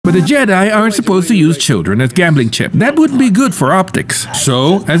But the Jedi aren't supposed to use children as gambling chips. That wouldn't be good for optics.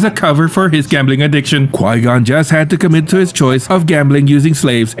 So, as a cover for his gambling addiction, Qui-Gon just had to commit to his choice of gambling using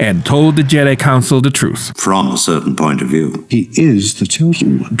slaves and told the Jedi Council the truth. From a certain point of view. He is the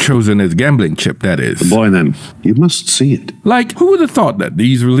chosen one. Chosen as gambling chip, that is. The boy, then. You must see it. Like, who would have thought that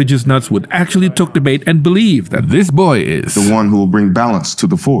these religious nuts would actually took the bait and believe that this boy is the one who will bring balance to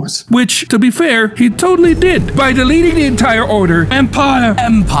the Force? Which, to be fair, he totally did by deleting the entire order.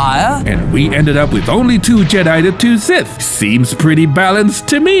 Empire. And we ended up with only 2 Jedi to 2 Sith. Seems pretty balanced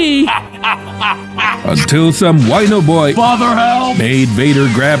to me. Until some wino boy Father help! made Vader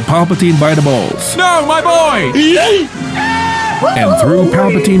grab Palpatine by the balls. No, my boy! And threw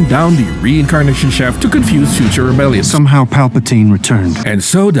Palpatine down the reincarnation shaft to confuse future rebellions. Somehow Palpatine returned. And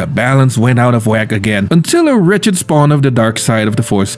so the balance went out of whack again until a wretched spawn of the dark side of the Force